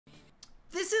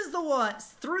this is the one.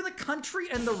 Through the country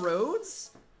and the roads?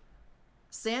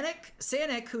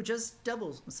 Sanic, who just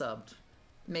double subbed,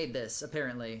 made this,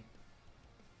 apparently.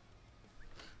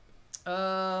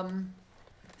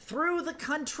 Through the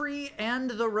country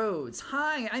and the roads.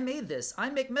 Hi, I made this.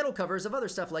 I make metal covers of other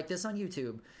stuff like this on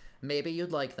YouTube. Maybe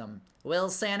you'd like them. Well,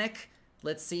 Sanic,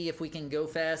 let's see if we can go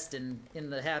fast and in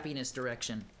the happiness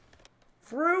direction.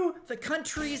 Through the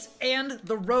countries and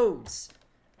the roads.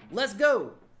 Let's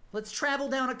go. Let's travel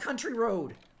down a country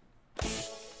road.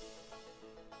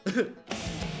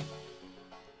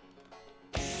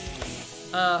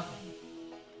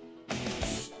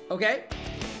 Okay.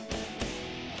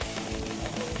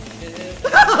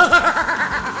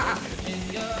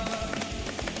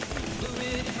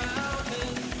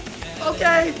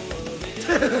 Okay.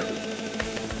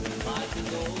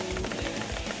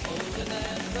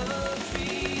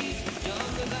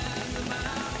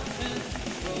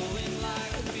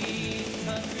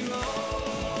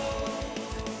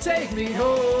 Take me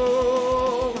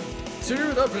home to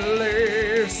the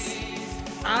place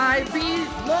I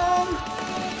belong.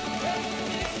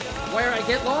 Where I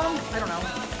get long? I don't know.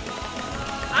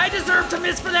 I deserve to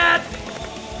miss for that!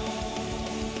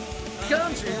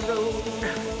 Country road.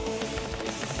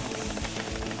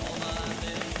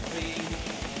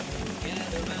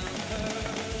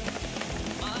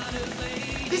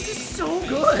 This is so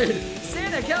good!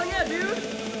 Santa, hell yeah, dude!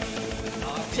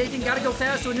 Taking gotta go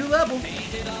fast to a new level.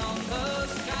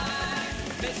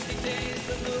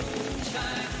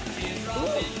 Ooh.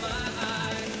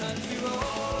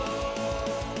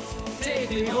 Take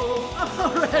me home,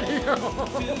 already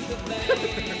home.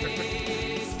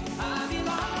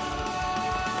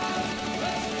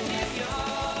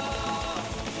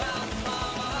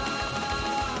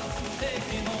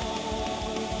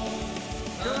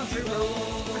 Country road.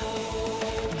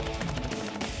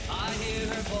 I hear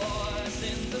her voice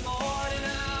in the morning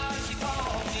hour. She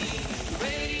called me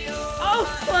radio. Oh,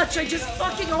 fudge! I just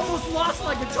fucking almost lost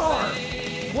my guitar.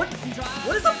 What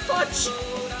is a fudge?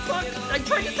 Fuck! I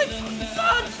tried to say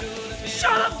fudge!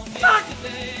 Shut up! Fuck!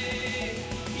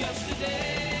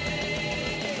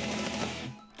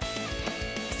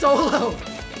 Solo!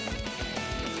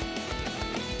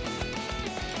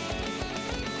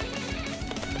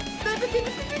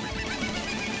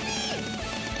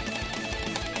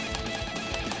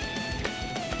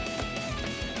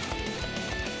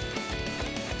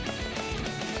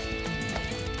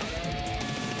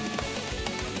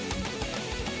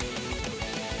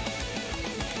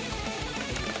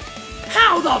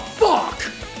 How the fuck?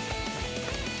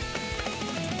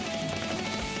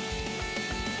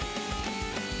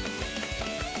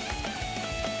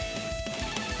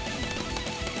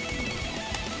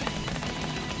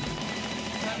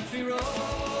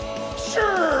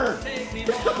 Sure!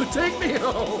 Take me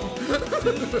home!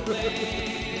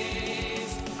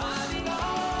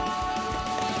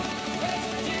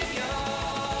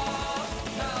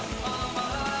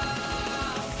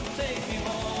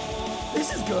 This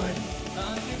is good.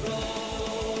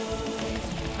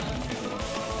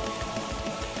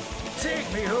 Take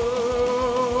me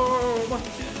home.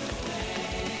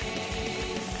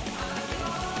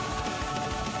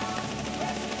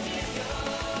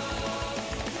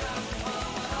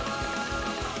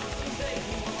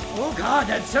 Oh God,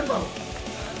 that tempo.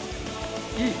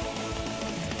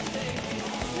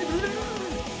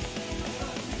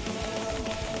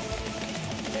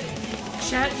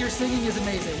 Chat, your singing is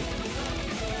amazing.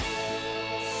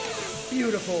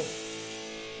 Beautiful.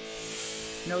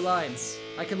 No lines.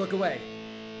 I can look away.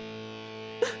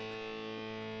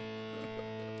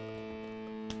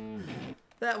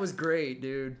 That was great,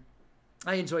 dude.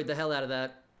 I enjoyed the hell out of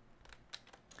that.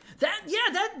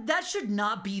 That should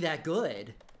not be that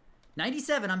good.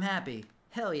 97, I'm happy.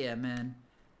 Hell yeah, man.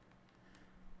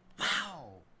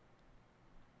 Wow.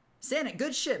 Sanic,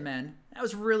 good shit, man. That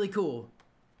was really cool.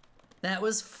 That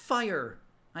was fire.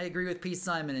 I agree with Peace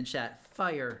Simon in chat.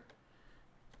 Fire.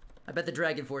 I bet the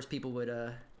Dragon Force people would,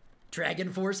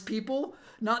 Dragon Force people?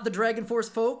 Not the Dragon Force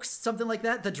folks? Something like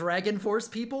that? The Dragon Force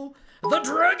people? The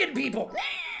Dragon people!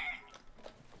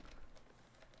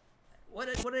 What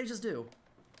did I just do?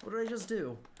 What did I just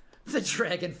do? The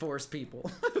Dragon Force people.